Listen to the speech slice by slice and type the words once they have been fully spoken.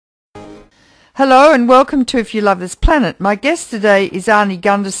Hello and welcome to If You Love This Planet. My guest today is Arnie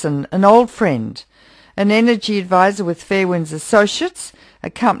Gundersen, an old friend, an energy advisor with Fairwinds Associates, a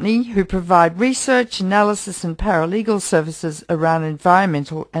company who provide research, analysis and paralegal services around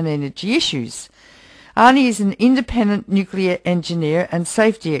environmental and energy issues. Arnie is an independent nuclear engineer and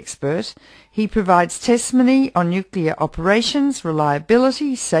safety expert. He provides testimony on nuclear operations,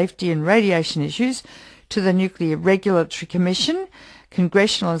 reliability, safety and radiation issues to the Nuclear Regulatory Commission,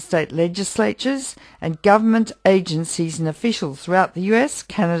 congressional and state legislatures, and government agencies and officials throughout the US,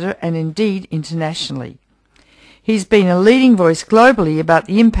 Canada, and indeed internationally. He's been a leading voice globally about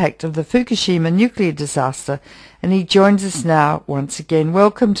the impact of the Fukushima nuclear disaster, and he joins us now once again.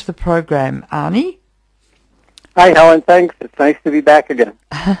 Welcome to the program, Arnie. Hi, Helen. Thanks. It's nice to be back again.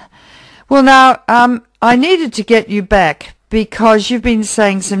 Well, now, I needed to get you back because you've been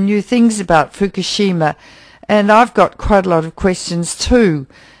saying some new things about Fukushima, and I've got quite a lot of questions too.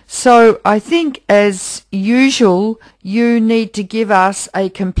 So I think, as usual, you need to give us a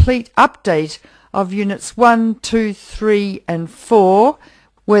complete update of Units 1, 2, 3 and 4,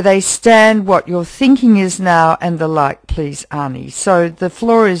 where they stand, what your thinking is now, and the like, please, Arnie. So the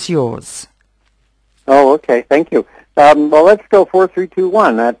floor is yours. Oh, okay. Thank you. Well, let's go 4, 3, 2,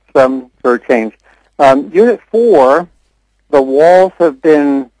 1. That's for a change. Unit 4, the walls have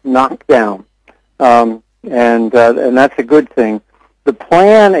been knocked down. And that's a good thing. The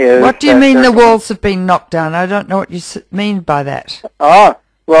plan is... What do you mean the walls have been knocked down? I don't know what you mean by that.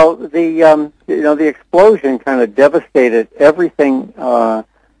 Well, the explosion kind of devastated everything for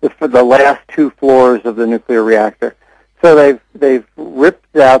the last 2 floors of the nuclear reactor. So they've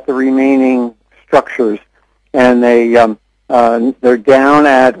ripped out the remaining structures, and they're down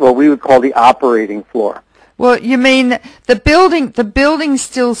at what we would call the operating floor. Well, you mean the building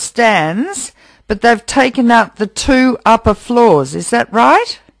still stands, but they've taken out the 2 upper floors. Is that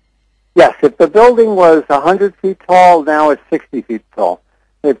right? Yes. If the building was 100 feet tall, now it's 60 feet tall.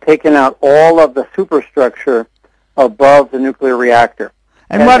 They've taken out all of the superstructure above the nuclear reactor.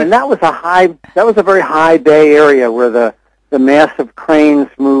 And that was a very high bay area where the massive cranes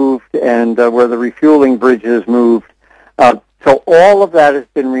moved and where the refueling bridges moved. So all of that has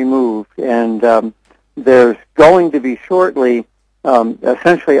been removed, and there's going to be shortly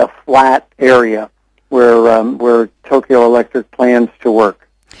essentially a flat area where Tokyo Electric plans to work.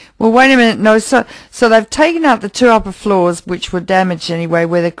 Well, wait a minute. No, so they've taken out the 2 upper floors, which were damaged anyway,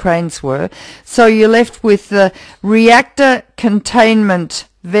 where the cranes were. So you're left with the reactor containment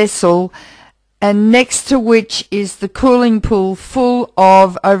vessel, and next to which is the cooling pool full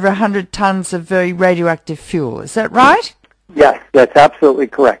of over 100 tons of very radioactive fuel. Is that right? Yes, that's absolutely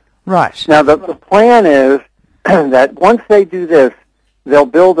correct. Right. Now, the plan is that once they do this, they'll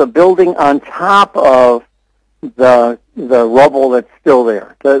build a building on top of the rubble that's still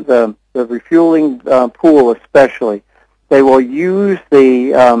there, the refueling pool especially. They will use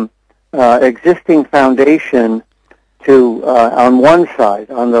the existing foundation to on one side,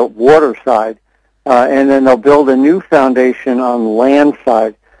 on the water side, and then they'll build a new foundation on the land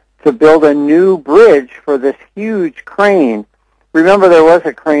side to build a new bridge for this huge crane. Remember, there was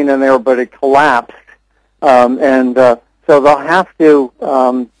a crane in there, but it collapsed, so they'll have to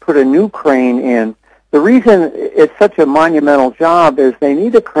put a new crane in. The reason it's such a monumental job is they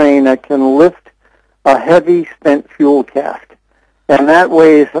need a crane that can lift a heavy spent fuel cask, and that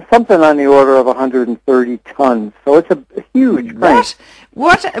weighs something on the order of 130 tons. So it's a huge crane.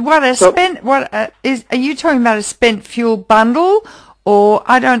 Are you talking about a spent fuel bundle, or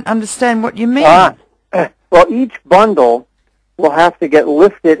I don't understand what you mean? Well, each bundle will have to get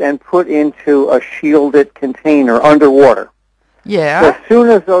lifted and put into a shielded container underwater. Yeah. So as soon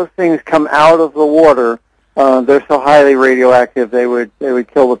as those things come out of the water, they're so highly radioactive they would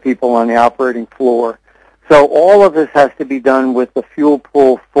kill the people on the operating floor. So all of this has to be done with the fuel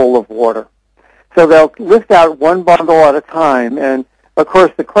pool full of water. So they'll lift out one bundle at a time, and of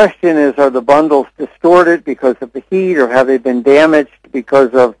course the question is, are the bundles distorted because of the heat, or have they been damaged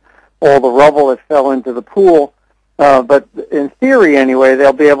because of all the rubble that fell into the pool? But in theory, anyway,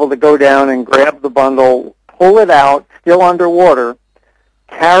 they'll be able to go down and grab the bundle, pull it out, still underwater,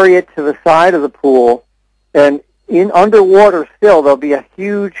 carry it to the side of the pool, and underwater still, there'll be a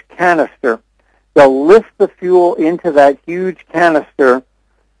huge canister. They'll lift the fuel into that huge canister,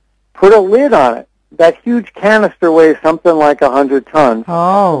 put a lid on it. That huge canister weighs something like 100 tons.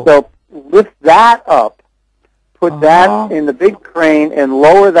 Oh. So lift that up, put that in the big crane, and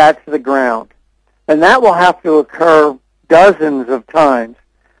lower that to the ground. And that will have to occur dozens of times,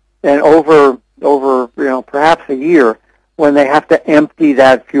 and over perhaps a year, when they have to empty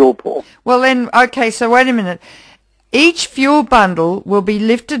that fuel pool. Well then, okay, so wait a minute. each fuel bundle will be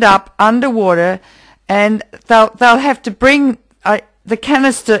lifted up underwater, and they'll have to bring the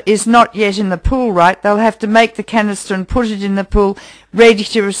canister is not yet in the pool, right? They'll have to make the canister and put it in the pool, ready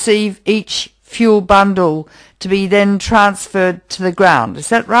to receive each fuel bundle to be then transferred to the ground. Is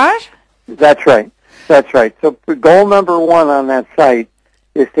that right? That's right. That's right. So goal number one on that site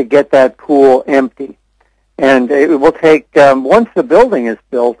is to get that pool empty. And it will take, once the building is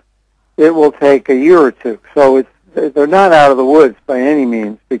built, it will take a year or two. So they're not out of the woods by any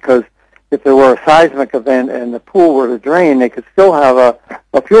means, because if there were a seismic event and the pool were to drain, they could still have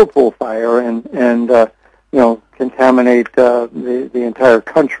a fuel pool fire and contaminate the entire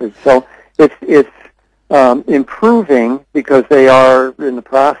country. So it's improving because they are in the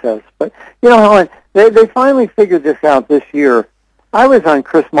process. But Helen, they finally figured this out this year. I was on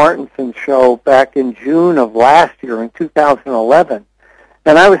Chris Martinson's show back in June of last year, in 2011,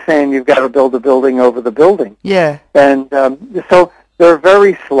 and I was saying you've got to build a building over the building. Yeah. And so they're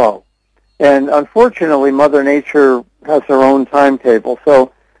very slow. And unfortunately, Mother Nature has her own timetable.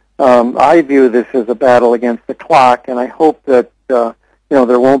 So I view this as a battle against the clock, and I hope that there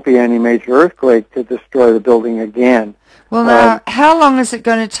won't be any major earthquake to destroy the building again. Well, now, how long is it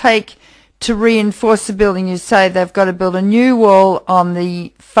going to take to reinforce the building? You say they've got to build a new wall on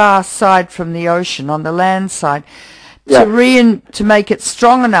the far side from the ocean, on the land side, to make it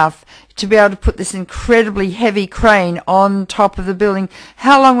strong enough to be able to put this incredibly heavy crane on top of the building.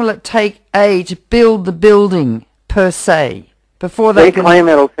 How long will it take, to build the building, per se, before they claim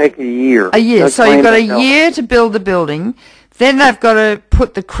it'll take a year. A year. So you've got a year to build the building. Then they've got to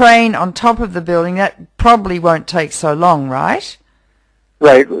put the crane on top of the building. That probably won't take so long, right?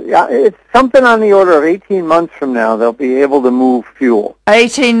 Right. It's something on the order of 18 months from now they'll be able to move fuel.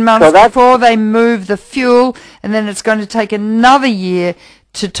 18 months before they move the fuel, and then it's going to take another year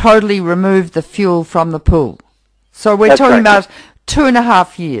to totally remove the fuel from the pool. So we're talking about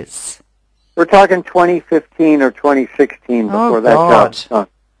 2.5 years. We're talking 2015 or 2016 before that job's done.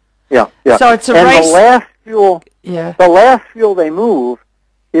 Yeah. So it's a race. The last fuel they move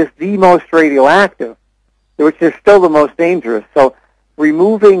is the most radioactive, which is still the most dangerous. So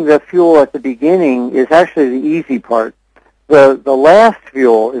removing the fuel at the beginning is actually the easy part. The last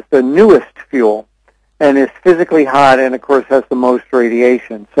fuel is the newest fuel, and is physically hot, and of course has the most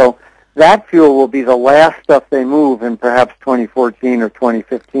radiation. So that fuel will be the last stuff they move in perhaps 2014 or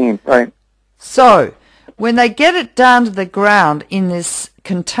 2015, right? So when they get it down to the ground in this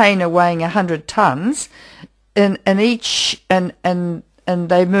container weighing 100 tons, and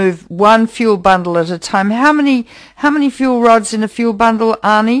they move one fuel bundle at a time. How many fuel rods in a fuel bundle,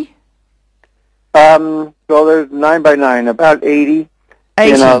 Arnie? Well, there's 9 by 9, about 80.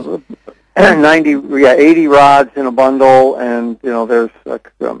 80. 80 rods in a bundle, and there's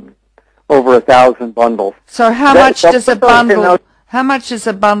over 1,000 bundles. So how much does a bundle? How much does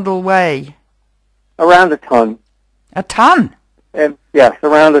a bundle weigh? Around a ton. A ton? And yes,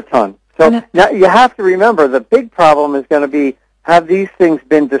 around a ton. So now you have to remember the big problem is going to be, have these things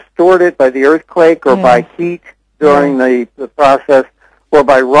been distorted by the earthquake or by heat during the process, or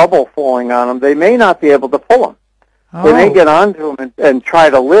by rubble falling on them? They may not be able to pull them. They may get onto them and try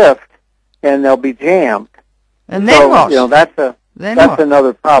to lift, and they'll be jammed. And then what? That's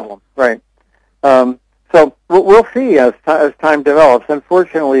another problem, right? So we'll see as time develops.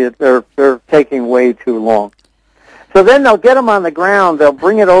 Unfortunately, they're taking way too long. So then they'll get them on the ground. They'll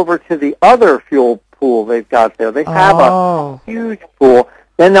bring it over to the other fuel pool they've got there. They have a huge pool.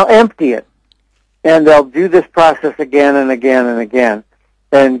 Then they'll empty it, and they'll do this process again and again and again.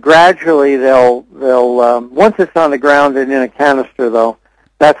 And gradually, they'll once it's on the ground and in a canister, though,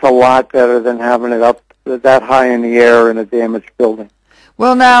 that's a lot better than having it up that high in the air in a damaged building.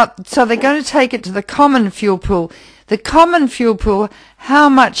 Well, now, so they're going to take it to the common fuel pool. The common fuel pool, how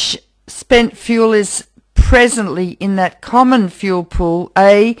much spent fuel is presently in that common fuel pool,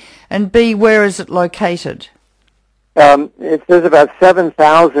 A, and B, where is it located? There's about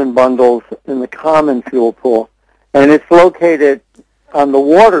 7,000 bundles in the common fuel pool, and it's located on the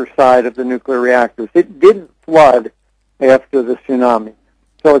water side of the nuclear reactors. It didn't flood after the tsunami,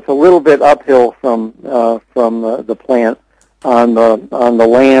 so it's a little bit uphill from the plant on the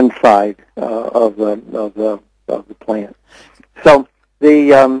land side of the plant. So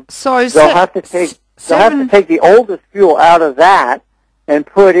they'll have to take the oldest fuel out of that and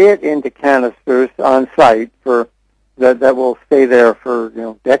put it into canisters on site that will stay there for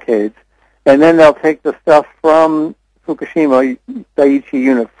decades, and then they'll take the stuff from Fukushima Daiichi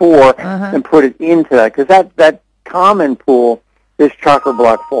Unit 4 and put it into that, because that common pool is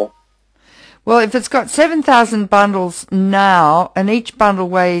chock-a-block full. Well, if it's got 7,000 bundles now, and each bundle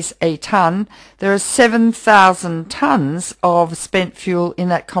weighs a ton, there are 7,000 tons of spent fuel in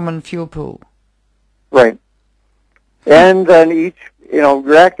that common fuel pool. Right. And then each,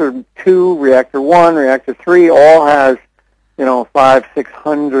 reactor 2, reactor 1, reactor 3 all has, 500,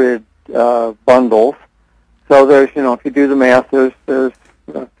 600 bundles. So there's, if you do the math, there's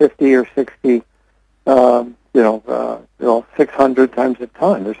 50 or 60, 600 times a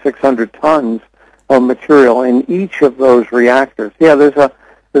ton. There's 600 tons of material in each of those reactors. Yeah, there's a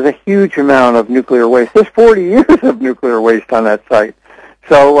huge amount of nuclear waste. There's 40 years of nuclear waste on that site.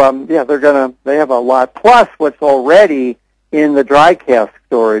 So they have a lot. Plus, what's already in the dry cask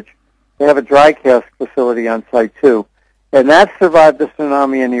storage, they have a dry cask facility on site too, and that survived the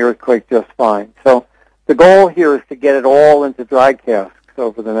tsunami and the earthquake just fine. So the goal here is to get it all into dry casks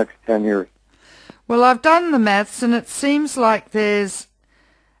over the next 10 years. Well, I've done the maths, and it seems like there's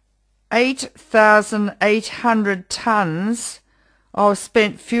 8,800 tons of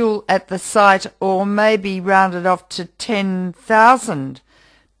spent fuel at the site, or maybe rounded off to 10,000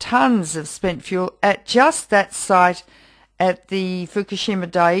 tons of spent fuel at just that site at the Fukushima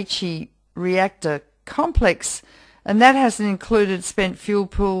Daiichi reactor complex, and that hasn't included spent fuel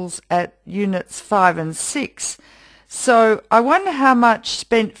pools at units 5 and 6. So I wonder how much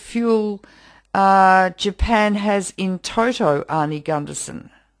spent fuel Japan has in toto, Arnie Gundersen.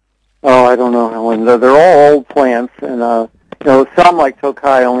 Oh, I don't know, Helen. They're all old plants, and some like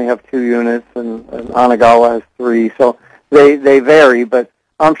Tokai only have 2 units, and Onagawa has 3. So they vary, but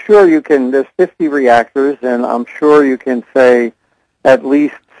I'm sure there's 50 reactors, and I'm sure you can say at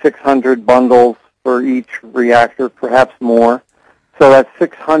least 600 bundles for each reactor, perhaps more. So that's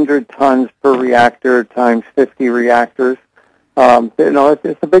 600 tons per reactor times 50 reactors.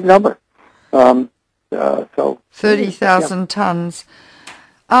 It's a big number. So 30,000 tons.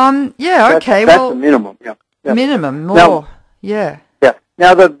 Okay. That's the minimum. Yeah. Minimum, more. Now, yeah. Yeah.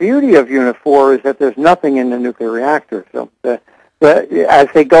 Now the beauty of Unit 4 is that there's nothing in the nuclear reactor. So as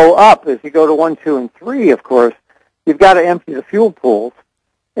they go up, as you go to 1, 2, and 3, of course, you've got to empty the fuel pools,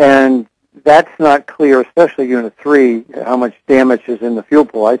 and that's not clear, especially Unit 3, how much damage is in the fuel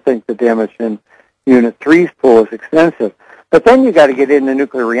pool. I think the damage in Unit 3's pool is extensive. But then you got to get in the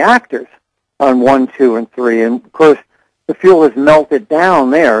nuclear reactors on 1, 2, and 3, and of course the fuel is melted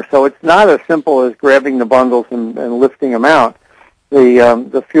down there, so it's not as simple as grabbing the bundles and lifting them out.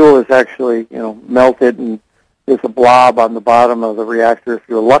 The fuel is actually melted, and there's a blob on the bottom of the reactor if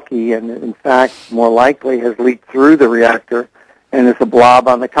you're lucky, and in fact more likely has leaked through the reactor, and there's a blob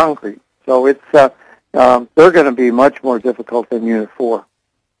on the concrete. So it's they're going to be much more difficult than Unit 4.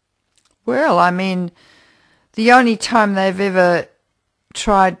 Well, I mean, the only time they've ever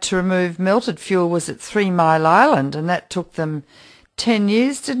tried to remove melted fuel was at 3 Mile Island, and that took them 10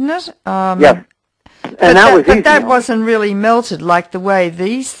 years, didn't it? Yes. And that wasn't really melted like the way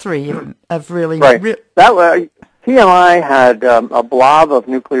these 3 have really... Right. TMI had a blob of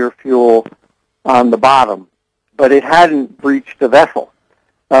nuclear fuel on the bottom, but it hadn't breached the vessel.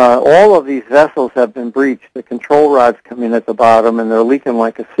 All of these vessels have been breached. The control rods come in at the bottom, and they're leaking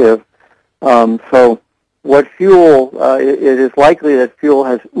like a sieve. So what fuel, it is likely that fuel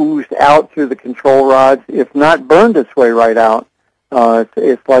has oozed out through the control rods, if not burned its way right out.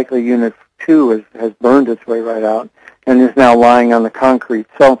 It's likely Unit 2 has burned its way right out and is now lying on the concrete.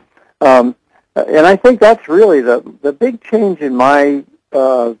 So, and I think that's really the big change in my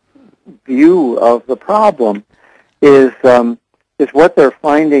view of the problem is what they're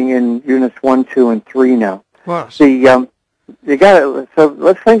finding in Units 1, 2, and 3 now. What? So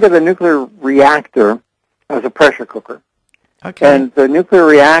let's think of the nuclear reactor as a pressure cooker. Okay. And the nuclear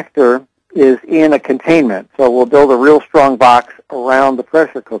reactor is in a containment. So we'll build a real strong box around the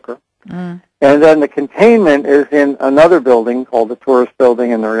pressure cooker. Mm. And then the containment is in another building called the tourist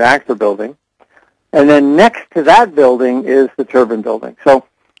building and the reactor building. And then next to that building is the turbine building. So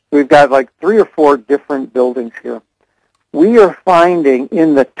we've got like 3 or 4 different buildings here. We are finding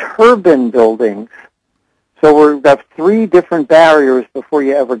in the turbine buildings, so we've got 3 different barriers before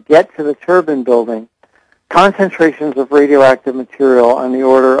you ever get to the turbine building, concentrations of radioactive material on the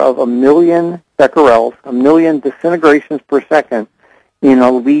order of 1 million becquerels, 1 million disintegrations per second in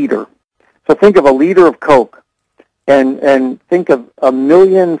a liter. So think of a liter of Coke, and think of 1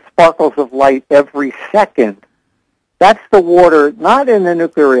 million sparkles of light every second. That's the water, not in the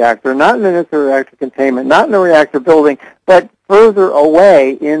nuclear reactor, not in the nuclear reactor containment, not in the reactor building, but further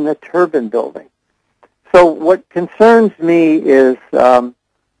away in the turbine building. So what concerns me is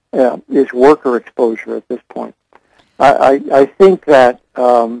worker exposure at this point. I think that,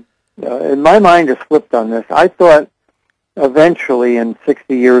 and my mind has flipped on this. I thought eventually, in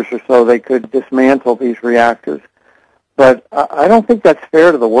 60 years or so, they could dismantle these reactors. But I don't think that's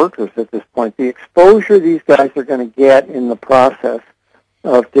fair to the workers at this point. The exposure these guys are going to get in the process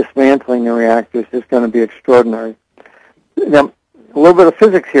of dismantling the reactors is going to be extraordinary. Now, a little bit of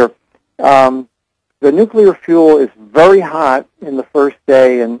physics here. The nuclear fuel is very hot in the first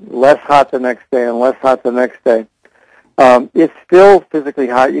day and less hot the next day and less hot the next day. It's still physically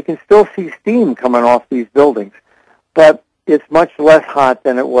hot. You can still see steam coming off these buildings, but it's much less hot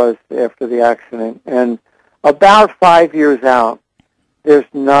than it was after the accident. And about 5 years out, there's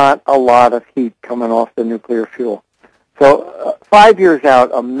not a lot of heat coming off the nuclear fuel. So 5 years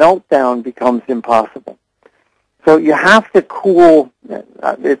out, a meltdown becomes impossible. So you have to cool.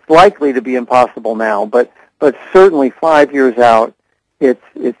 It's likely to be impossible now, but certainly 5 years out, it's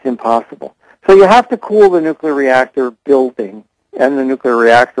impossible. So you have to cool the nuclear reactor building and the nuclear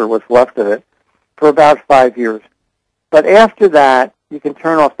reactor, what's left of it, for about 5 years. But after that, you can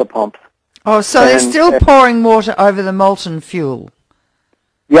turn off the pumps. Oh, so they're still pouring water over the molten fuel?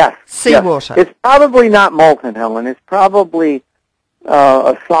 Yes. Seawater. Yes. It's probably not molten, Helen. It's probably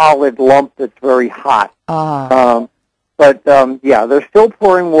a solid lump that's very hot. But they're still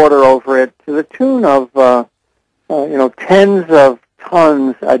pouring water over it to the tune of tens of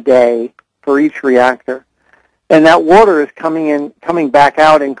tons a day for each reactor, and that water is coming back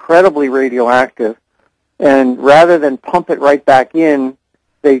out incredibly radioactive. And rather than pump it right back in,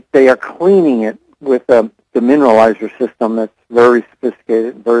 they are cleaning it with the mineralizer system that's very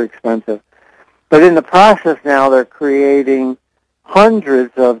sophisticated, very expensive. But in the process now, they're creating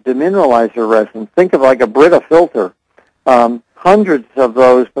hundreds of demineralizer resins. Think of like a Brita filter. Hundreds of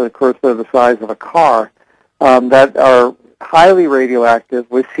those, but of course they're the size of a car, that are highly radioactive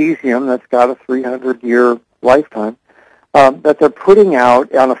with cesium that's got a 300-year lifetime, that they're putting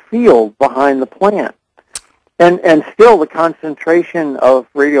out on a field behind the plant. And still the concentration of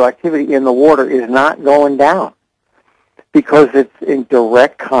radioactivity in the water is not going down because it's in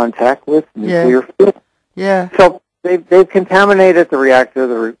direct contact with nuclear fuel. Yeah. So they've contaminated the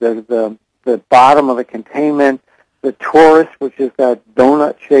reactor, the bottom of the containment, the torus, which is that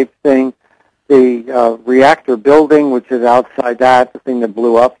donut-shaped thing, the reactor building, which is outside that, the thing that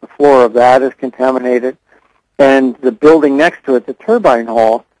blew up, the floor of that is contaminated, and the building next to it, the turbine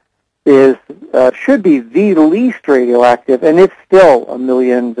hall, should be the least radioactive, and it's still 1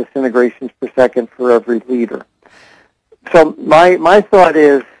 million disintegrations per second for every liter. So my thought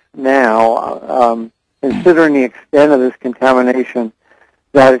is now, considering the extent of this contamination,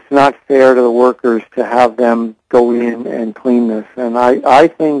 that it's not fair to the workers to have them go in and clean this. And I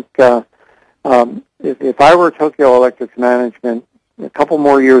think if I were Tokyo Electric's management, a couple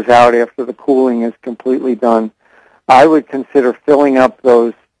more years out after the cooling is completely done, I would consider filling up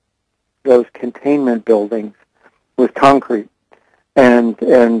those containment buildings with concrete and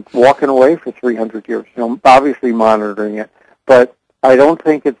walking away for 300 years. Obviously monitoring it, but I don't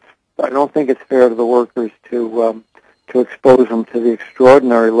think it's fair to the workers to expose them to the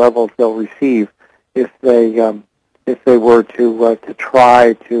extraordinary levels they'll receive if they were to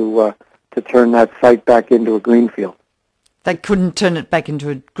try to turn that site back into a green field. They couldn't turn it back into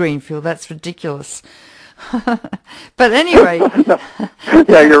a green field. That's ridiculous. But anyway.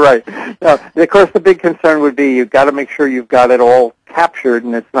 Yeah, you're right. Of course, the big concern would be you've got to make sure you've got it all captured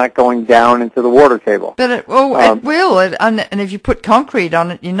and it's not going down into the water table. But it will. And if you put concrete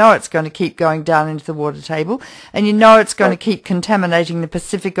on it, you know it's going to keep going down into the water table, and you know it's going to keep contaminating the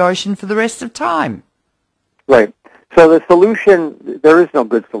Pacific Ocean for the rest of time. Right. So the solution, there is no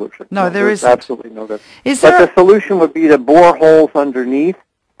good solution. No, there isn't. Absolutely no good. But the solution would be to bore holes underneath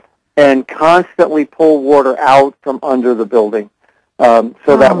and constantly pull water out from under the building so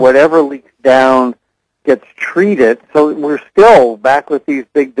that whatever leaks down gets treated. So we're still back with these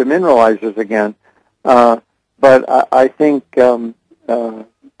big demineralizers again. But I think, to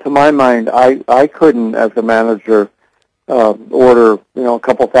my mind, I couldn't, as a manager, order a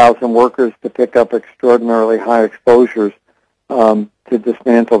couple thousand workers to pick up extraordinarily high exposures to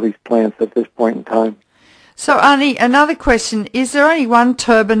dismantle these plants at this point in time. So, Arnie, another question. Is there only one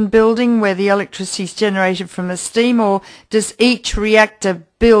turbine building where the electricity is generated from the steam, or does each reactor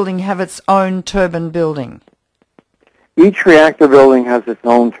building have its own turbine building? Each reactor building has its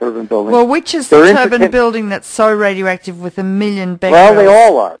own turbine building. Well, which is the turbine building that's so radioactive with 1 million becquerels? Well, they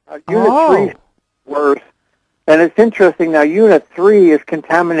all are. Unit 3 is worse. And it's interesting now, Unit 3 is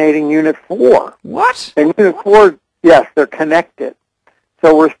contaminating Unit 4. What? And Unit 4, yes, they're connected.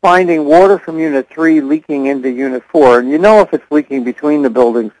 So we're finding water from Unit 3 leaking into Unit 4. And if it's leaking between the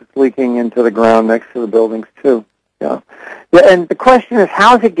buildings, it's leaking into the ground next to the buildings, too. Yeah. And the question is,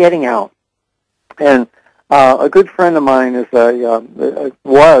 how's it getting out? And A good friend of mine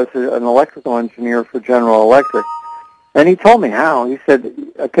was an electrical engineer for General Electric, and he told me how. He said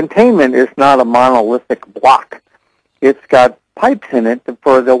a containment is not a monolithic block. It's got pipes in it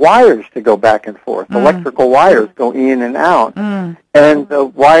for the wires to go back and forth. Electrical wires go in and out, and the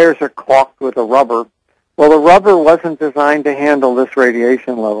wires are caulked with a rubber. Well, the rubber wasn't designed to handle this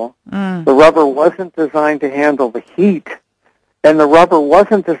radiation level. The rubber wasn't designed to handle the heat, and the rubber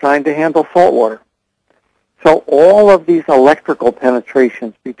wasn't designed to handle salt water. So all of these electrical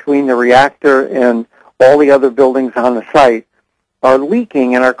penetrations between the reactor and all the other buildings on the site are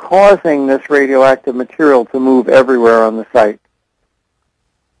leaking and are causing this radioactive material to move everywhere on the site.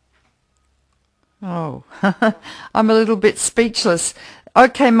 Oh, I'm a little bit speechless.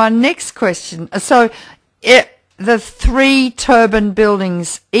 Okay, my next question. So the 3 turbine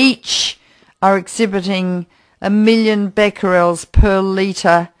buildings each are exhibiting 1 million becquerels per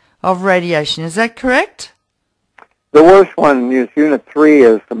litre of radiation. Is that correct? The worst one is Unit 3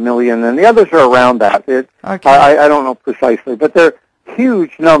 is 1 million, and the others are around that. Okay. I don't know precisely, but they're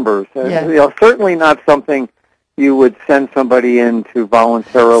huge numbers. Certainly not something you would send somebody in to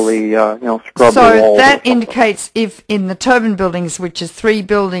voluntarily, scrub the walls. So that indicates if in the turbine buildings, which is 3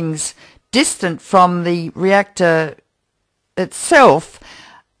 buildings distant from the reactor itself,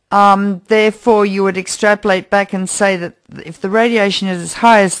 therefore you would extrapolate back and say that if the radiation is as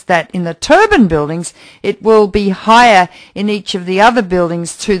high as that in the turbine buildings, it will be higher in each of the other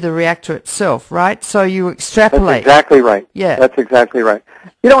buildings to the reactor itself, right? So you extrapolate. That's exactly right. Yeah. That's exactly right.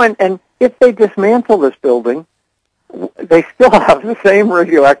 And if they dismantle this building, they still have the same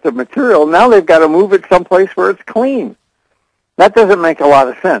radioactive material. Now they've got to move it someplace where it's clean. That doesn't make a lot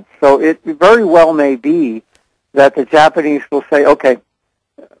of sense. So it very well may be that the Japanese will say, okay,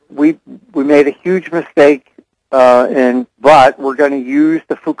 we made a huge mistake, but we're going to use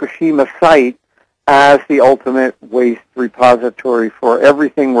the Fukushima site as the ultimate waste repository for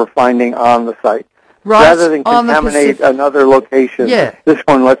everything we're finding on the site. Right, rather than contaminate another location. Yeah. This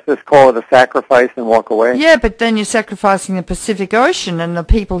one, let's just call it a sacrifice and walk away. Yeah, but then you're sacrificing the Pacific Ocean and the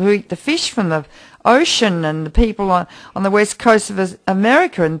people who eat the fish from the ocean and the people on the west coast of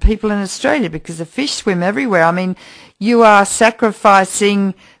America and people in Australia, because the fish swim everywhere. I mean, you are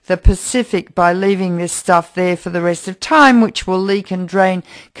sacrificing the Pacific by leaving this stuff there for the rest of time, which will leak and drain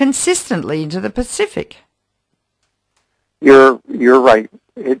consistently into the Pacific. You're right.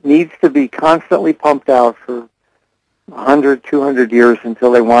 It needs to be constantly pumped out for 100, 200 years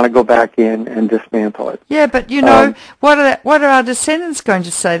until they want to go back in and dismantle it. Yeah, but what are our descendants going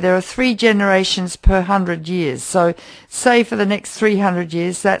to say? There are 3 generations per 100 years. So say for the next 300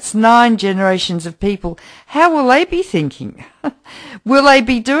 years, that's 9 generations of people. How will they be thinking? Will they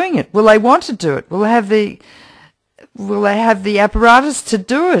be doing it? Will they want to do it? Will they have the apparatus to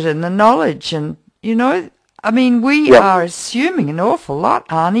do it and the knowledge? And, I mean, we are assuming an awful lot,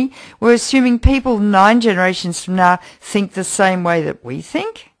 Arnie. We're assuming people 9 generations from now think the same way that we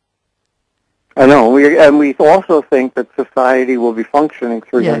think. I know. We also think that society will be functioning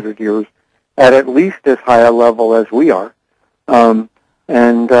 300 years at least as high a level as we are. And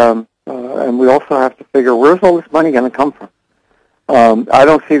we also have to figure, where's all this money going to come from? I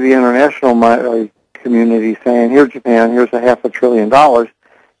don't see the international community saying, here, Japan, here's $500 billion.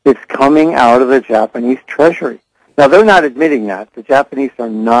 It's coming out of the Japanese treasury. Now, they're not admitting that. The Japanese are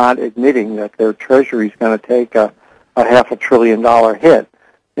not admitting that their treasury is going to take a $500 billion hit.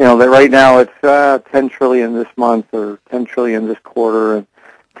 That right now it's $10 trillion this month or $10 trillion this quarter and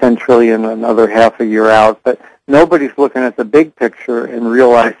 $10 trillion another half a year out. But nobody's looking at the big picture and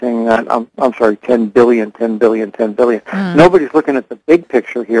realizing that, $10 billion. Nobody's looking at the big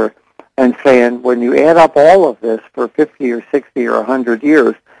picture here and saying, when you add up all of this for 50 or 60 or 100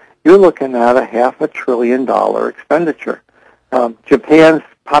 years, you're looking at a $500 billion expenditure. Japan's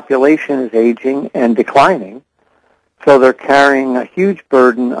population is aging and declining, so they're carrying a huge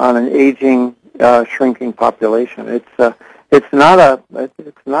burden on an aging, shrinking population. It's not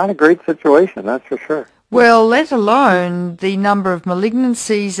a great situation, that's for sure. Well, let alone the number of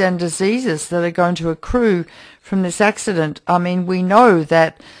malignancies and diseases that are going to accrue from this accident. I mean, we know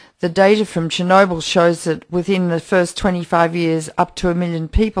that the data from Chernobyl shows that within the first 25 years, up to 1 million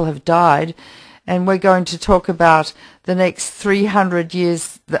people have died. And we're going to talk about the next 300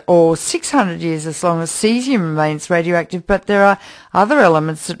 years or 600 years as long as cesium remains radioactive. But there are other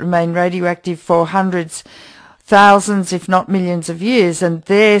elements that remain radioactive for hundreds, thousands, if not millions of years. And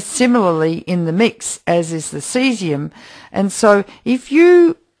they're similarly in the mix, as is the cesium. And so if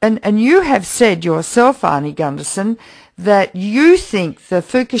you, and you have said yourself, Arnie Gundersen, that you think the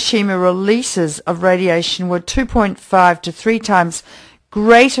Fukushima releases of radiation were 2.5 to 3 times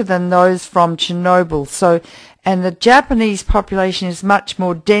greater than those from Chernobyl. So, and the Japanese population is much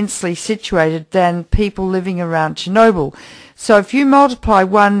more densely situated than people living around Chernobyl. So if you multiply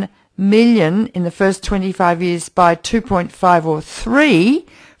 1 million in the first 25 years by 2.5 or 3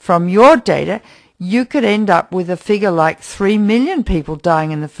 from your data, you could end up with a figure like 3 million people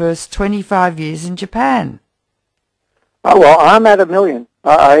dying in the first 25 years in Japan. Oh, well, I'm at 1 million.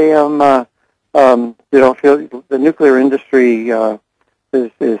 I am, feel the nuclear industry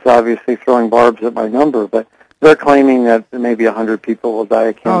is obviously throwing barbs at my number, but they're claiming that maybe 100 people will die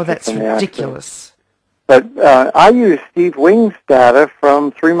of cancer. Oh, that's from the ridiculous. Accident. But I use Steve Wing's data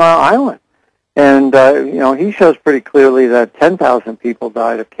from 3 Mile Island, and he shows pretty clearly that 10,000 people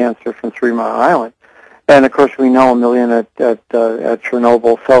died of cancer from 3 Mile Island, and of course we know 1 million at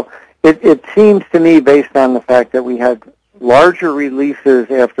Chernobyl. So it seems to me, based on the fact that we had larger releases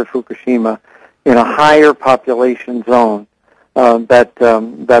after Fukushima in a higher population zone, that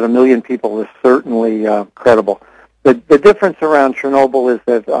 1 million people is certainly credible. The difference around Chernobyl is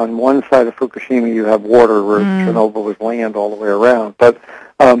that on one side of Fukushima you have water, where Chernobyl was land all the way around. But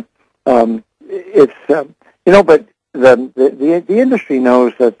it's but the industry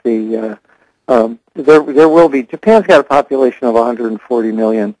knows that there will be. Japan's got a population of 140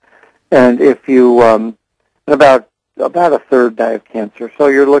 million, and if you about a third die of cancer, so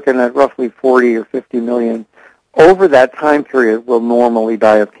you're looking at roughly 40 or 50 million over that time period will normally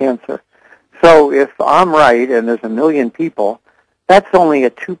die of cancer. So if I'm right and there's 1 million people, that's only a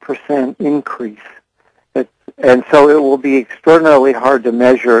 2% increase. And so it will be extraordinarily hard to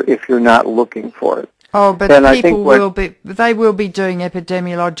measure if you're not looking for it. Oh, but people will be doing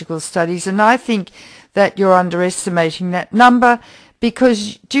epidemiological studies, and I think that you're underestimating that number,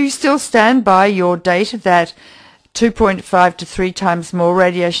 because do you still stand by your data that 2.5 to 3 times more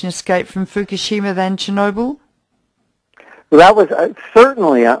radiation escaped from Fukushima than Chernobyl? Well, that was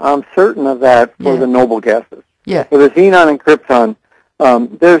certainly, I'm certain of that for the noble gases. Yeah. For the xenon and krypton,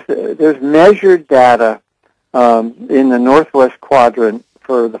 there's measured data in the northwest quadrant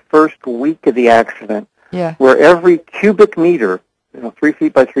for the first week of the accident, where every cubic meter, 3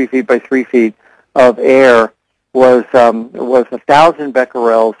 feet by 3 feet by 3 feet of air was 1,000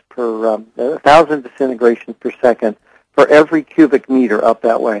 becquerels per 1,000 disintegrations per second for every cubic meter up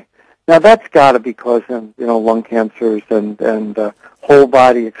that way. Now that's got to be causing lung cancers and whole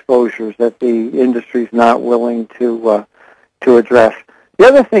body exposures that the industry's not willing to address. The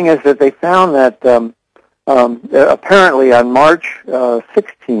other thing is that they found that apparently on March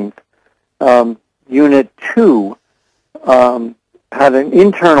 16th, Unit 2 had an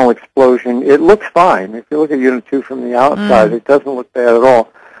internal explosion. It looks fine. If you look at Unit 2 from the outside, it doesn't look bad at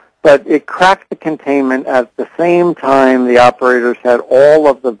all. But it cracked the containment at the same time the operators had all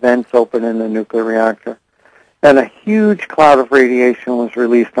of the vents open in the nuclear reactor. And a huge cloud of radiation was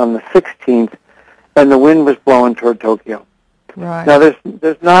released on the 16th, and the wind was blowing toward Tokyo. Right. Now,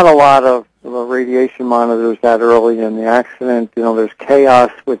 there's not a lot of radiation monitors that early in the accident. There's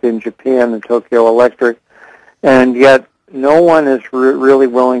chaos within Japan and Tokyo Electric, and yet no one is really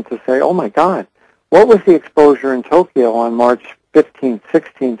willing to say, oh, my God, what was the exposure in Tokyo on March 15th,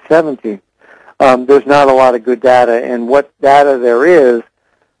 16th, 17th? There's not a lot of good data, and what data there is,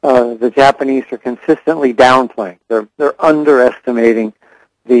 the Japanese are consistently downplaying. They're underestimating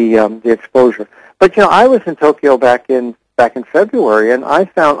the exposure. But I was in Tokyo back in February, and I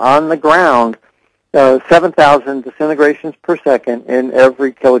found on the ground 7,000 disintegrations per second in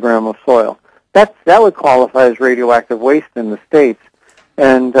every kilogram of soil. That would qualify as radioactive waste in the States,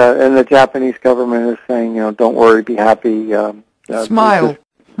 and the Japanese government is saying, don't worry, be happy. Smile.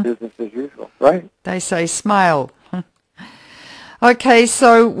 Business as usual, right? They say smile. Okay,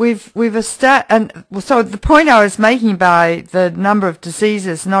 so so the point I was making by the number of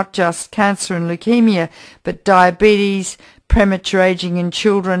diseases, not just cancer and leukemia, but diabetes, premature aging in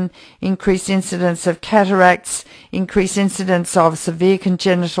children, increased incidence of cataracts, increased incidence of severe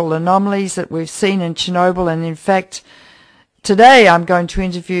congenital anomalies that we've seen in Chernobyl, and in fact, today I'm going to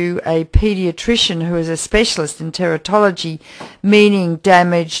interview a pediatrician who is a specialist in teratology, meaning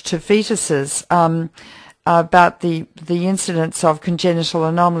damage to fetuses, about the incidence of congenital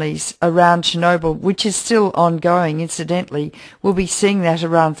anomalies around Chernobyl, which is still ongoing, incidentally. We'll be seeing that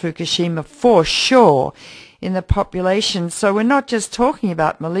around Fukushima for sure in the population. So we're not just talking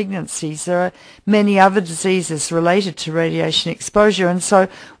about malignancies. There are many other diseases related to radiation exposure. And so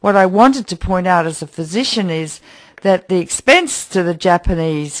what I wanted to point out as a physician is that the expense to the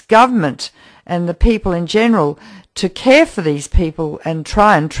Japanese government and the people in general to care for these people and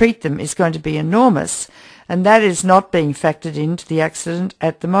try and treat them is going to be enormous, and that is not being factored into the accident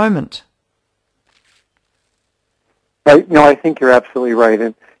at the moment. I think you're absolutely right.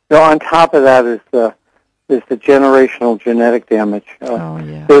 And on top of that is the generational genetic damage.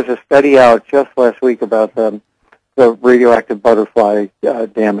 There's a study out just last week about the radioactive butterfly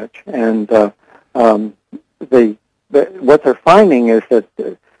damage, and what they're finding is that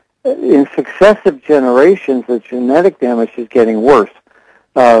in successive generations, the genetic damage is getting worse.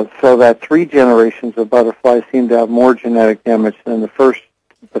 So that 3 generations of butterflies seem to have more genetic damage than the first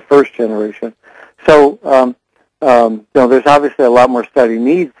generation. So there's obviously a lot more study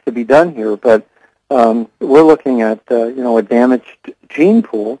needs to be done here, but we're looking at a damaged gene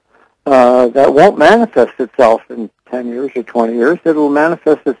pool that won't manifest itself in 10 years or 20 years. It will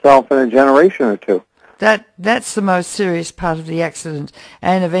manifest itself in a generation or two. That's the most serious part of the accident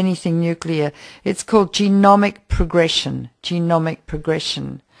and of anything nuclear. It's called genomic progression.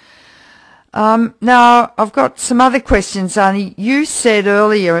 Now, I've got some other questions, Arnie. You said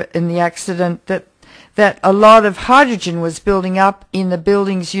earlier in the accident that a lot of hydrogen was building up in the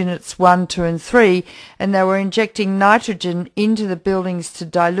buildings units 1, 2, and 3, and they were injecting nitrogen into the buildings to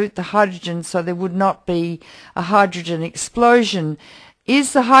dilute the hydrogen so there would not be a hydrogen explosion.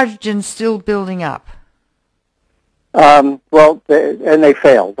 Is the hydrogen still building up? They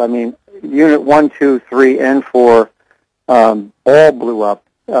failed. I mean, Unit 1, 2, 3, and 4 all blew up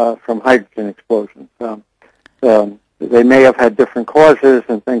from hydrogen explosions. They may have had different causes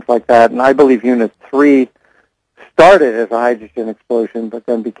and things like that, and I believe Unit 3 started as a hydrogen explosion, but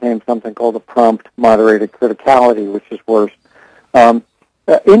then became something called a prompt moderated criticality, which is worse.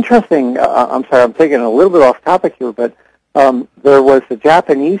 Interesting, I'm sorry, I'm taking a little bit off topic here, but there was a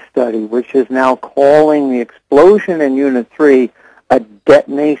Japanese study which is now calling the explosion in Unit 3 a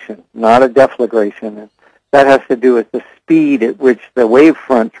detonation, not a deflagration. And that has to do with the speed at which the wave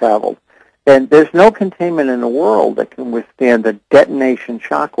front traveled. And there's no containment in the world that can withstand a detonation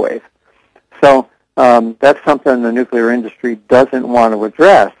shock wave. So that's something the nuclear industry doesn't want to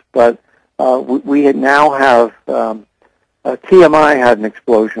address. But we now have TMI had an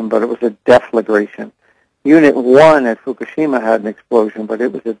explosion, but it was a deflagration. Unit 1 at Fukushima had an explosion, but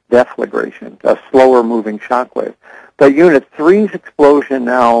it was a deflagration, a slower-moving shock wave. But Unit 3's explosion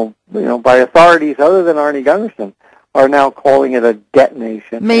now, by authorities other than Arnie Gundersen, are now calling it a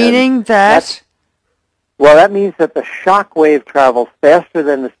detonation. Meaning that? That means that the shock wave travels faster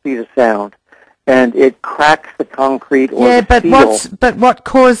than the speed of sound, and it cracks the concrete or the steel. But what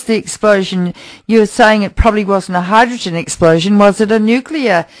caused the explosion? You were saying it probably wasn't a hydrogen explosion. Was it a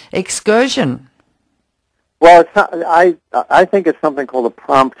nuclear excursion? Well, it's not, I think it's something called a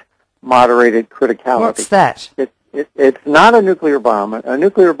prompt moderated criticality. What's that? It's not a nuclear bomb. A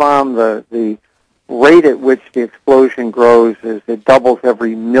nuclear bomb, the rate at which the explosion grows is it doubles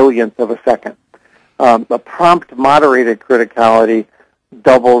every millionth of a second. A prompt moderated criticality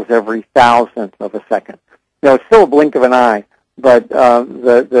doubles every thousandth of a second. It's still a blink of an eye, but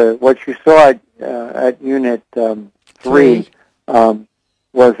what you saw at Unit 3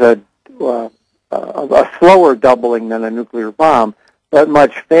 was a slower doubling than a nuclear bomb, but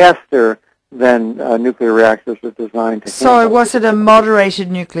much faster than nuclear reactors are designed to handle. So was it a moderated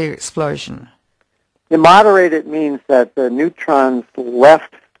nuclear explosion? The moderated means that the neutrons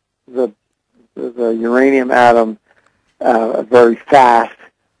left the uranium atom very fast,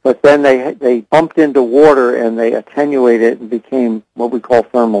 but then they bumped into water and they attenuated and became what we call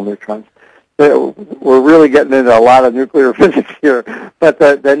thermal neutrons. We're really getting into a lot of nuclear physics here, but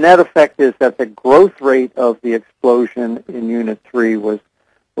the net effect is that the growth rate of the explosion in Unit 3 was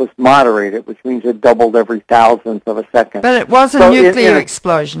moderated, which means it doubled every thousandth of a second. But it was a nuclear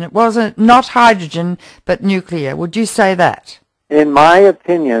explosion. It wasn't not hydrogen, but nuclear. Would you say that? In my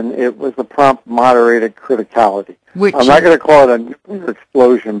opinion, it was a prompt moderated criticality. I'm not going to call it a nuclear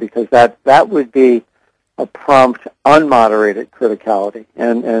explosion because that would be a prompt unmoderated criticality,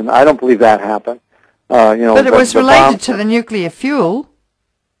 and I don't believe that happened. But it was related to the nuclear fuel.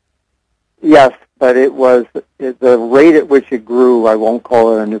 Yes, but it was the rate at which it grew. I won't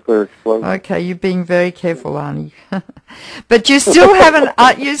call it a nuclear explosion. Okay, you're being very careful, Arnie. But you still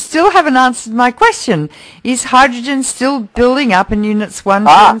haven't answered my question. Is hydrogen still building up in Units 1, 2,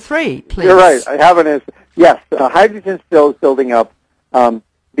 and 3? Please. You're right. I haven't answered. Yes, hydrogen still is building up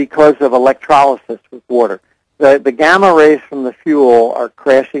because of electrolysis with water. The gamma rays from the fuel are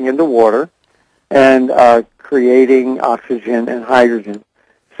crashing into water and creating oxygen and hydrogen.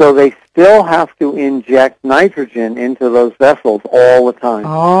 So they still have to inject nitrogen into those vessels all the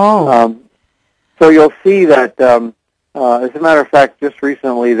time. So you'll see that, as a matter of fact, just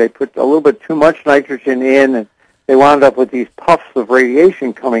recently they put a little bit too much nitrogen in, and they wound up with these puffs of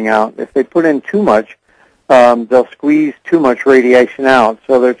radiation coming out. If they put in too much, they'll squeeze too much radiation out.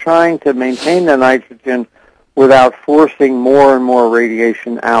 So they're trying to maintain the nitrogen without forcing more and more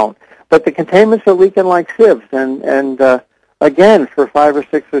radiation out. But the containments are leaking like sieves, and again, for 5 or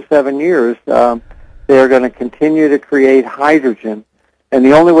 6 or 7 years, they are going to continue to create hydrogen, and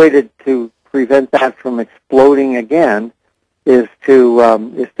the only way to prevent that from exploding again is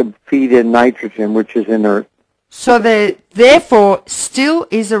to feed in nitrogen, which is inert. So there, therefore, still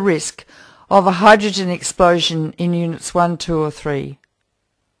is a risk of a hydrogen explosion in units 1, 2, or 3.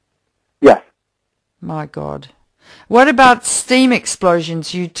 Yes. My God. What about steam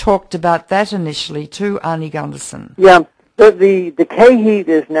explosions? You talked about that initially too, Arnie Gundersen. Yeah, the decay heat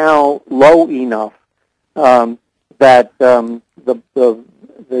is now low enough that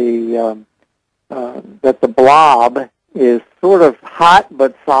that the blob is sort of hot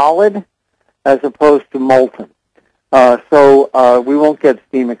but solid, as opposed to molten. So we won't get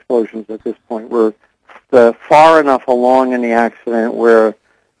steam explosions at this point. We're far enough along in the accident where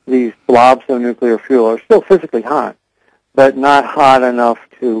these blobs of nuclear fuel are still physically hot, but not hot enough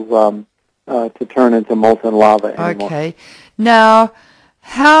to turn into molten lava anymore. Okay. Now,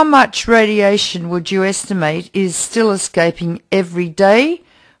 how much radiation would you estimate is still escaping every day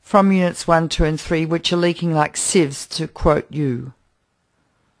from units 1, 2, and 3, which are leaking like sieves, to quote you?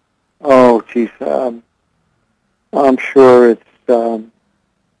 Oh, geez. I'm sure it's,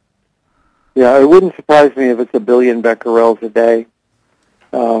 yeah, it wouldn't surprise me if it's 1 billion becquerels a day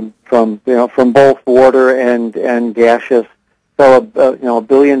from both water and gaseous. So, 1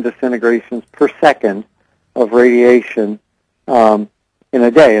 billion disintegrations per second of radiation in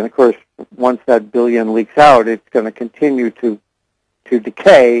a day. And, of course, once that billion leaks out, it's going to continue to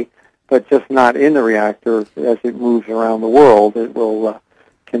decay, but just not in the reactor. As it moves around the world, it will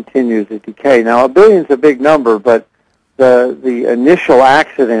continue to decay. Now, 1 billion's a big number, but the initial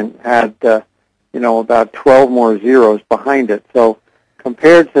accident had, about 12 more zeros behind it. So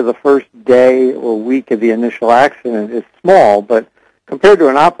compared to the first day or week of the initial accident, it's small, but compared to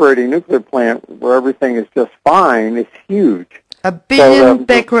an operating nuclear plant where everything is just fine, it's huge. 1 billion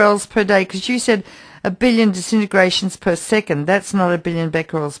becquerels per day, because you said 1 billion disintegrations per second. That's not 1 billion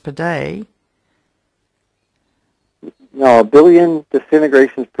becquerels per day. No, 1 billion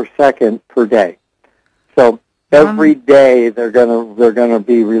disintegrations per second per day. So every day they're gonna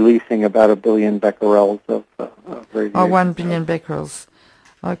be releasing about 1 billion becquerels of radiation. Oh, 1 billion becquerels.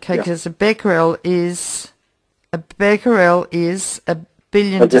 Okay, because a becquerel is a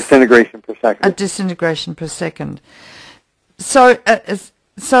billion. A disintegration per second. A disintegration per second. So,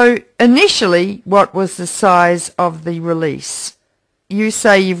 so initially, what was the size of the release? You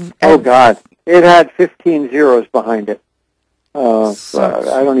say you've... Oh, God. It had 15 zeros behind it. So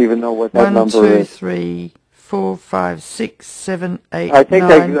I don't even know what that number is. 1, 2, 3, 4, 5, 6, 7, 8, I think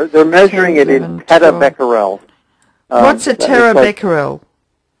 9, they're measuring 10, it in 11, petabecquerel. What's a terabecquerel?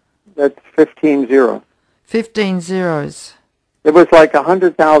 That's 15 zeros. 15 zeros. It was like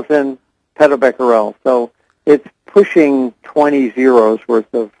 100,000 petabecquerel. So it's pushing 20 zeros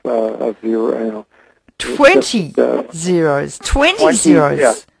worth of zero. 20 zeros. 20 zeros.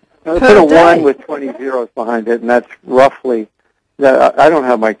 Yeah. Per put a day. 1 with 20 zeros behind it, and that's roughly. I don't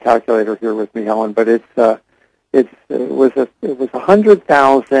have my calculator here with me, Helen, but it was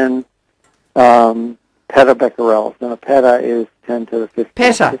 100,000 petabecquerels. Now, peta is 10 to the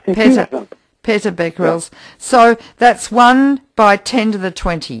 15. Petabecquerels. Yeah. So that's 1 by 10 to the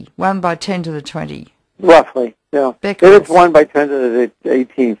 20. 1 by 10 to the 20. Roughly, yeah. Becquerels. It is 1 by 10 to the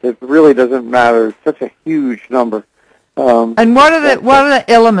 18th. It really doesn't matter. It's such a huge number. And what are the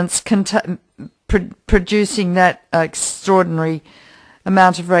elements producing that extraordinary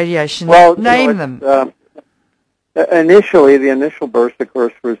amount of radiation? Well, name them. Initially, the initial burst, of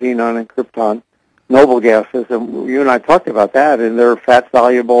course, were xenon and krypton, noble gases, and you and I talked about that. And they're fat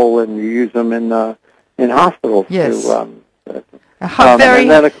soluble, and you use them in hospitals. Yes. Of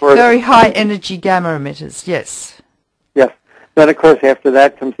course, very high energy gamma emitters. Yes. Yes. Then, of course, after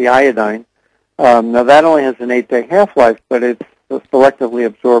that comes the iodine. Now, that only has an 8-day half-life, but it's selectively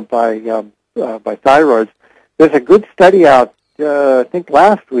absorbed by thyroids. There's a good study out, I think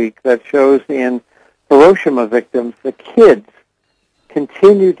last week, that shows in Hiroshima victims, the kids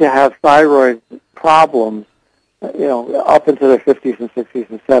continue to have thyroid problems, up into their 50s and 60s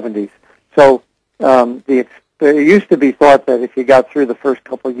and 70s. So it used to be thought that if you got through the first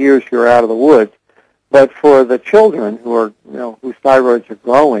couple of years, you're out of the woods. But for the children who are, whose thyroids are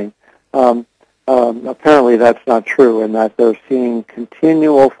growing, apparently that's not true, and that they're seeing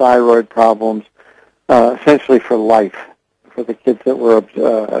continual thyroid problems essentially for life, for the kids that were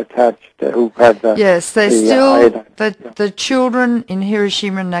attached, who had the... Yes, the children in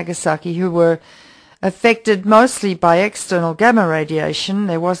Hiroshima and Nagasaki who were affected mostly by external gamma radiation.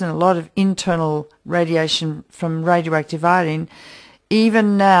 There wasn't a lot of internal radiation from radioactive iodine.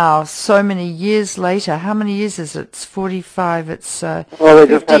 Even now, so many years later, how many years is it? It's 45, it's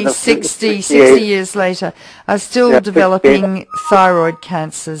 50, 60 years later, are still developing thyroid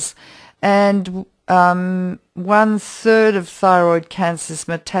cancers. And 1/3 of thyroid cancers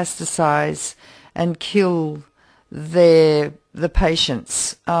metastasize and kill the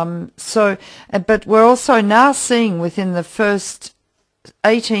patients. But we're also now seeing within the first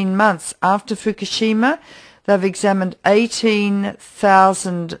 18 months after Fukushima, they've examined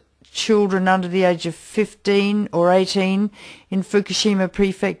 18,000 children under the age of 15 or 18 in Fukushima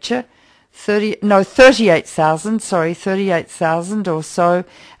Prefecture. 38,000 or so,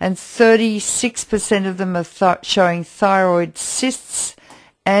 and 36% of them are showing thyroid cysts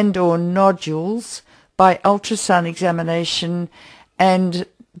and or nodules by ultrasound examination, and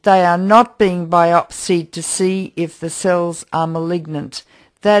they are not being biopsied to see if the cells are malignant.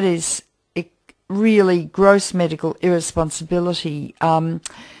 That is really gross medical irresponsibility, and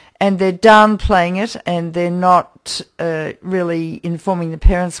they're downplaying it, and they're not really informing the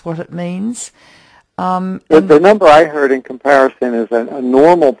parents what it means. The number I heard in comparison is a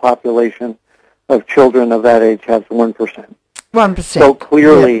normal population of children of that age has 1%. 1%. So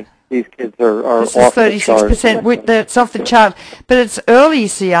clearly, these kids are this off is 36%. That's off the chart, but it's early,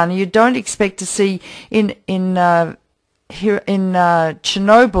 Arnie. You don't expect to see here in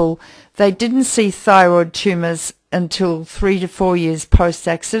Chernobyl. They didn't see thyroid tumors until 3 to 4 years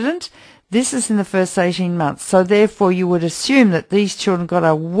post-accident. This is in the first 18 months. So therefore, you would assume that these children got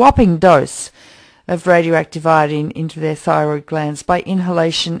a whopping dose of radioactive iodine into their thyroid glands by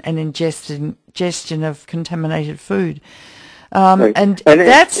inhalation and ingestion of contaminated food. Right. And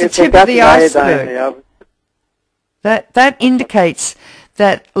that's the tip of the iceberg. Iodine, That indicates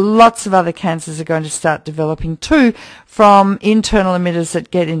that lots of other cancers are going to start developing too from internal emitters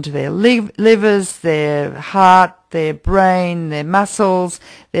that get into their livers, their heart, their brain, their muscles,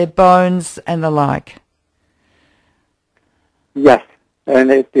 their bones, and the like. Yes,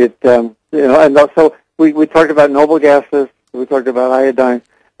 and and so we talked about noble gases, we talked about iodine,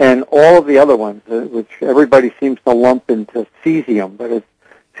 and all of the other ones, which everybody seems to lump into cesium, but it's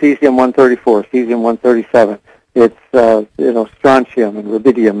cesium-134, cesium-137. It's strontium and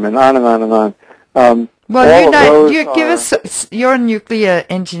rubidium and on and on and on. Give us. You're a nuclear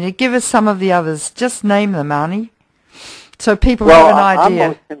engineer. Give us some of the others. Just name them, Arnie, so people have an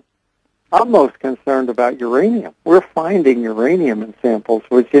idea. I'm most concerned about uranium. We're finding uranium in samples,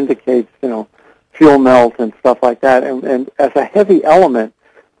 which indicates fuel melt and stuff like that. And as a heavy element,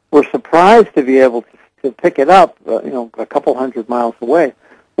 we're surprised to be able to pick it up, a couple hundred miles away.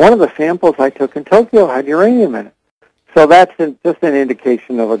 One of the samples I took in Tokyo had uranium in it. So that's just an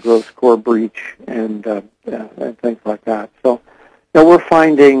indication of a gross core breach and things like that. So we're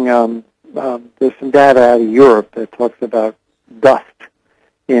finding there's some data out of Europe that talks about dust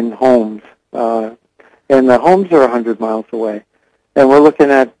in homes, and the homes are 100 miles away. And we're looking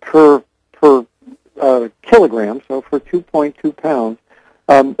at per kilogram, so for 2.2 pounds,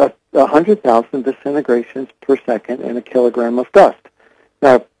 100,000 disintegrations per second in a kilogram of dust.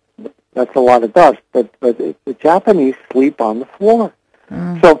 Now, that's a lot of dust, but the Japanese sleep on the floor.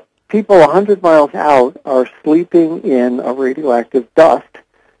 So people 100 miles out are sleeping in a radioactive dust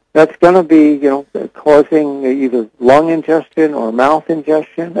that's going to be, causing either lung ingestion or mouth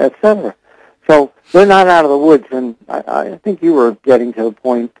ingestion, etc. So they're not out of the woods, and I think you were getting to the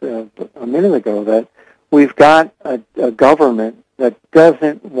point a minute ago that we've got a government that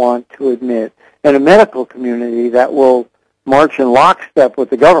doesn't want to admit, and a medical community that will march in lockstep with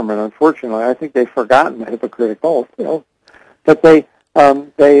the government. Unfortunately, I think they've forgotten the Hippocratic Oath. But they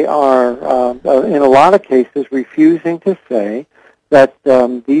are in a lot of cases refusing to say that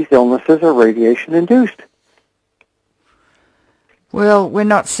these illnesses are radiation-induced. Well, we're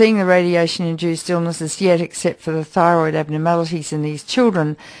not seeing the radiation-induced illnesses yet, except for the thyroid abnormalities in these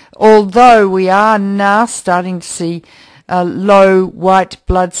children, although we are now starting to see low white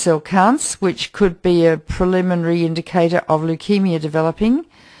blood cell counts, which could be a preliminary indicator of leukemia developing,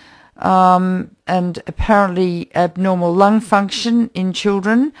 and apparently abnormal lung function in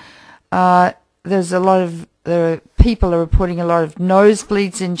children. There's a lot of people are reporting a lot of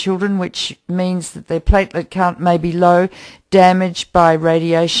nosebleeds in children, which means that their platelet count may be low, damaged by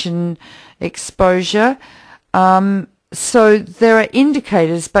radiation exposure. So there are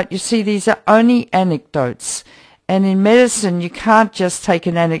indicators, but you see, these are only anecdotes. And in medicine, you can't just take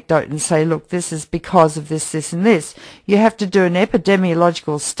an anecdote and say, look, this is because of this, this, and this. You have to do an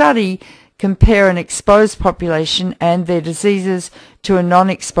epidemiological study, compare an exposed population and their diseases to a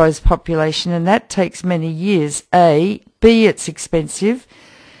non-exposed population, and that takes many years. A. B, it's expensive.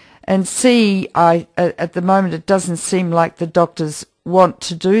 And C, at the moment it doesn't seem like the doctors want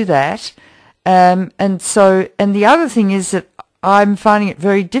to do that. And the other thing is that I'm finding it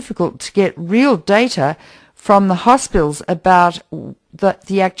very difficult to get real data from the hospitals about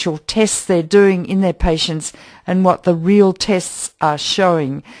the actual tests they're doing in their patients and what the real tests are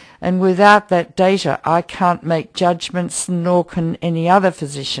showing. And without that data, I can't make judgments, nor can any other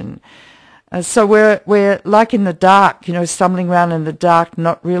physician. So we're like in the dark, stumbling around in the dark,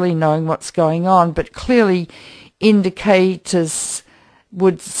 not really knowing what's going on, but clearly indicators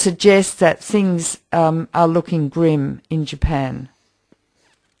would suggest that things are looking grim in Japan.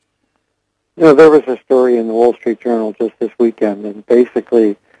 There was a story in the Wall Street Journal just this weekend, and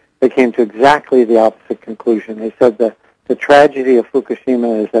basically they came to exactly the opposite conclusion. They said that the tragedy of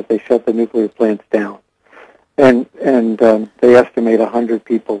Fukushima is that they shut the nuclear plants down. And they estimate 100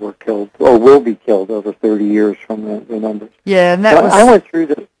 people were killed, or will be killed over 30 years from the numbers. Yeah, and that was... I went through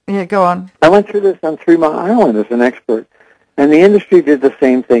this. Yeah, go on. I went through this on 3 Mile Island as an expert, and the industry did the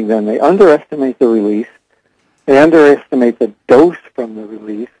same thing then. They underestimate the release. They underestimate the dose from the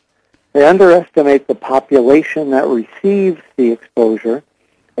release. They underestimate the population that receives the exposure,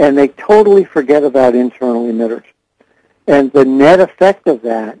 and they totally forget about internal emitters. And the net effect of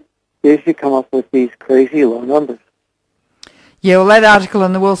that is you come up with these crazy low numbers. Yeah, well, that article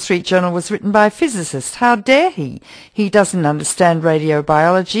in the Wall Street Journal was written by a physicist. How dare he? He doesn't understand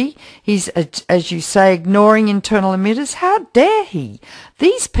radiobiology. He's, as you say, ignoring internal emitters. How dare he?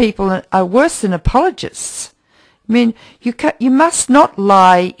 These people are worse than apologists. I mean, you must not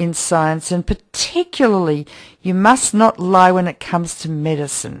lie in science, and particularly you must not lie when it comes to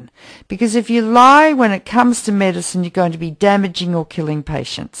medicine. Because if you lie when it comes to medicine, you're going to be damaging or killing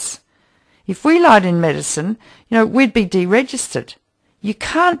patients. If we lied in medicine, we'd be deregistered. You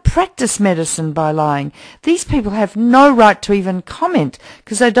can't practice medicine by lying. These people have no right to even comment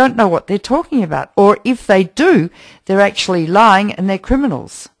because they don't know what they're talking about. Or if they do, they're actually lying and they're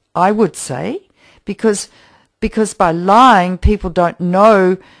criminals, I would say, because by lying, people don't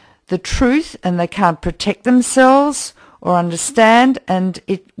know the truth and they can't protect themselves or understand, and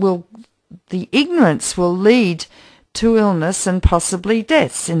the ignorance will lead to illness and possibly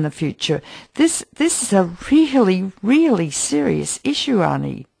deaths in the future. This is a really, really serious issue,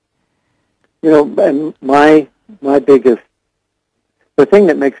 Arnie. And the thing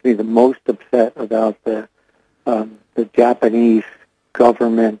that makes me the most upset about the Japanese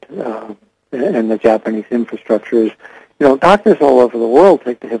government and the Japanese infrastructure is, doctors all over the world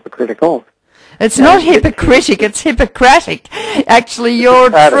take the Hippocratic Oath. It's not hypocritic, it's Hippocratic. Actually, you're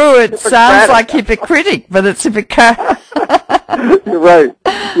true. It sounds like hypocritic, but it's Hippocratic.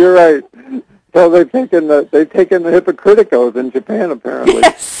 You're right. So they've taken the Hippocratic Oath in Japan, apparently.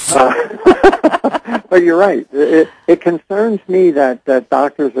 Yes. But you're right. It concerns me that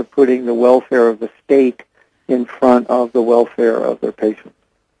doctors are putting the welfare of the state in front of the welfare of their patients.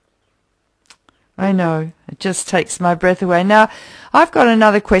 I know. It just takes my breath away. Now, I've got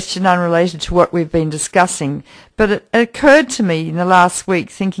another question unrelated to what we've been discussing, but it occurred to me in the last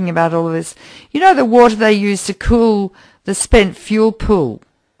week thinking about all of this. The water they use to cool the spent fuel pool.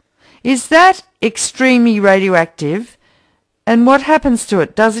 Is that extremely radioactive? And what happens to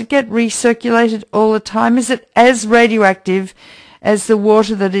it? Does it get recirculated all the time? Is it as radioactive as the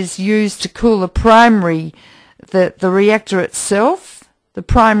water that is used to cool the reactor itself? The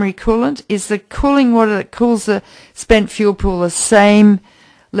primary coolant? Is the cooling water that cools the spent fuel pool the same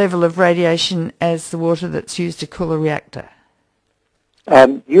level of radiation as the water that's used to cool a reactor?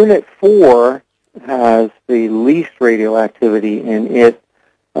 Unit 4 has the least radioactivity in it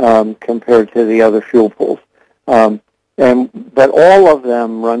compared to the other fuel pools. But all of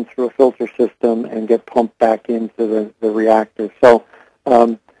them run through a filter system and get pumped back into the reactor. So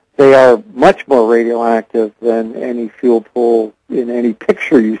they are much more radioactive than any fuel pool in any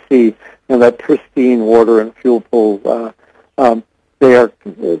picture you see. That pristine water in a fuel pool. The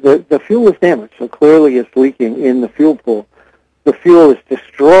fuel is damaged, so clearly it's leaking in the fuel pool. The fuel is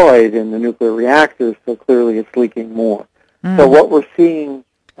destroyed in the nuclear reactors, so clearly it's leaking more. So what we're seeing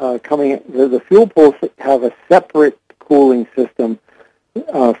the fuel pools have a separate cooling system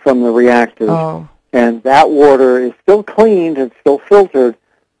from the reactors, and that water is still cleaned and still filtered,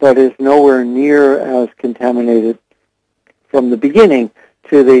 but is nowhere near as contaminated from the beginning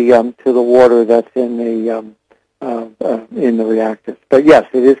to the water that's in the reactors. But yes,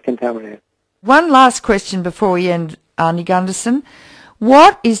 it is contaminated. One last question before we end, Arnie Gundersen.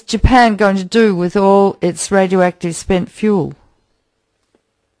 What is Japan going to do with all its radioactive spent fuel?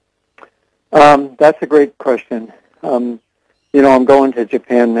 that's a great question. I'm going to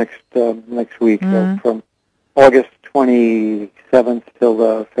Japan next week, so from August 27th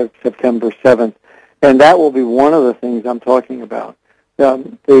till September 7th, and that will be one of the things I'm talking about.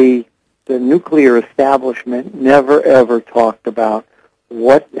 The nuclear establishment never ever talked about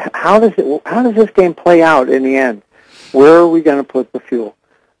how does this game play out in the end? Where are we going to put the fuel?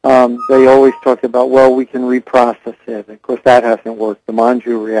 They always talked about, well, we can reprocess it. Of course, that hasn't worked. The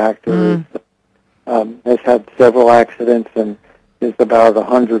Manju reactor has had several accidents and is about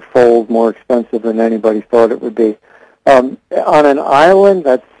 100-fold more expensive than anybody thought it would be. On an island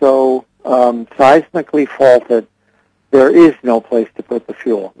that's so seismically faulted, there is no place to put the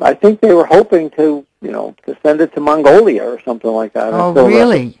fuel. I think they were hoping to send it to Mongolia or something like that. Oh,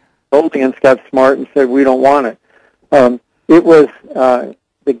 really? The Mongolians got smart and said, we don't want it. It was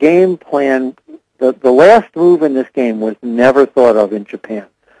the game plan. The last move in this game was never thought of in Japan.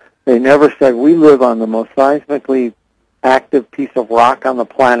 They never said, we live on the most seismically active piece of rock on the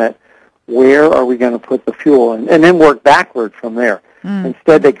planet. Where are we going to put the fuel? And then work backward from there.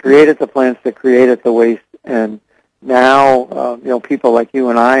 Instead, they created the plants that created the waste, and now people like you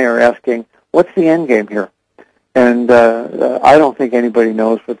and I are asking, what's the end game here? And I don't think anybody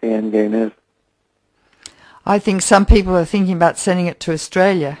knows what the end game is. I think some people are thinking about sending it to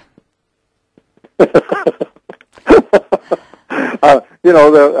Australia.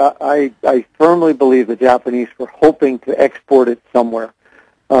 I firmly believe the Japanese were hoping to export it somewhere,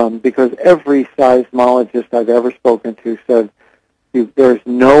 because every seismologist I've ever spoken to said there's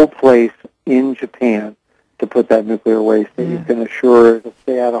no place in Japan to put that nuclear waste that you can assure it'll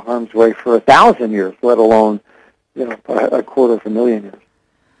stay out of harm's way for 1,000 years, let alone a 250,000 years.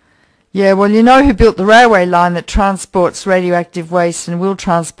 Yeah, well, you know who built the railway line that transports radioactive waste and will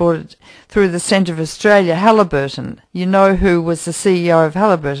transport it through the centre of Australia? Halliburton. You know who was the CEO of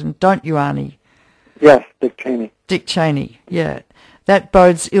Halliburton, don't you, Arnie? Yes, Dick Cheney. Dick Cheney, yeah. That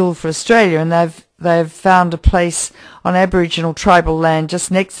bodes ill for Australia, and they've found a place on Aboriginal tribal land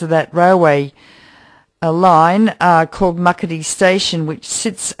just next to that railway line called Muckety Station, which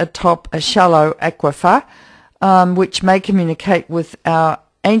sits atop a shallow aquifer, which may communicate with our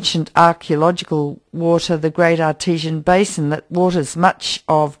ancient archaeological water, the Great Artesian Basin that waters much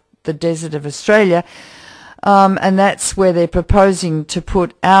of the desert of Australia, and that's where they're proposing to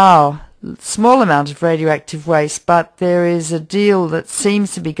put our small amount of radioactive waste. But there is a deal that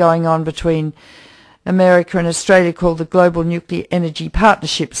seems to be going on between America and Australia called the Global Nuclear Energy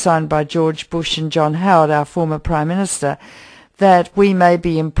Partnership, signed by George Bush and John Howard, our former Prime Minister, that we may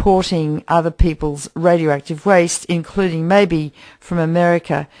be importing other people's radioactive waste, including maybe from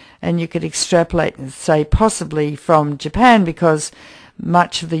America, and you could extrapolate and say possibly from Japan, because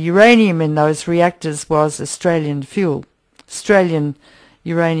much of the uranium in those reactors was Australian fuel, Australian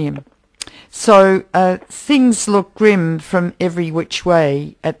uranium. So things look grim from every which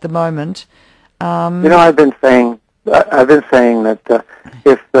way at the moment. I've been saying that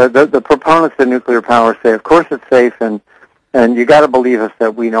if the proponents of nuclear power say, of course it's safe, and you got to believe us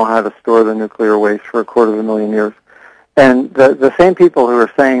that we know how to store the nuclear waste for 250,000 years. And the same people who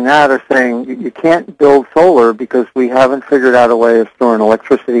are saying that are saying you can't build solar because we haven't figured out a way of storing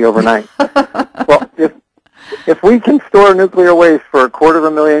electricity overnight. Well, if we can store nuclear waste for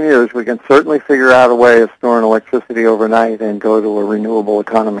 250,000 years, we can certainly figure out a way of storing electricity overnight and go to a renewable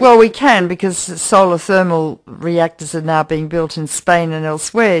economy. Well, we can, because solar thermal reactors are now being built in Spain and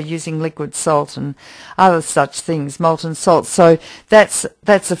elsewhere using liquid salt and other such things, molten salt. So that's a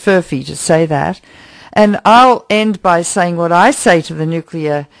furphy to say that. And I'll end by saying what I say to the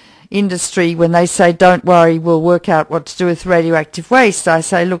nuclear industry when they say, don't worry, we'll work out what to do with radioactive waste. I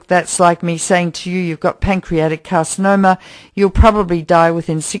say, look, that's like me saying to you, you've got pancreatic carcinoma, you'll probably die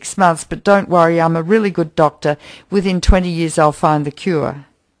within 6 months, but don't worry, I'm a really good doctor. Within 20 years I'll find the cure.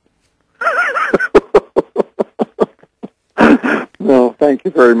 No, thank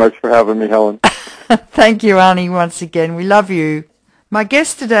you very much for having me, Helen. Thank you, Arnie, once again. We love you. My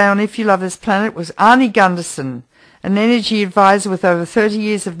guest today on If You Love This Planet was Arnie Gundersen, an energy advisor with over 30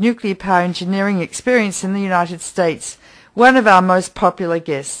 years of nuclear power engineering experience in the United States. One of our most popular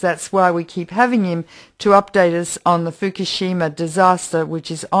guests. That's why we keep having him to update us on the Fukushima disaster,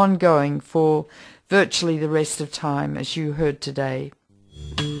 which is ongoing for virtually the rest of time, as you heard today.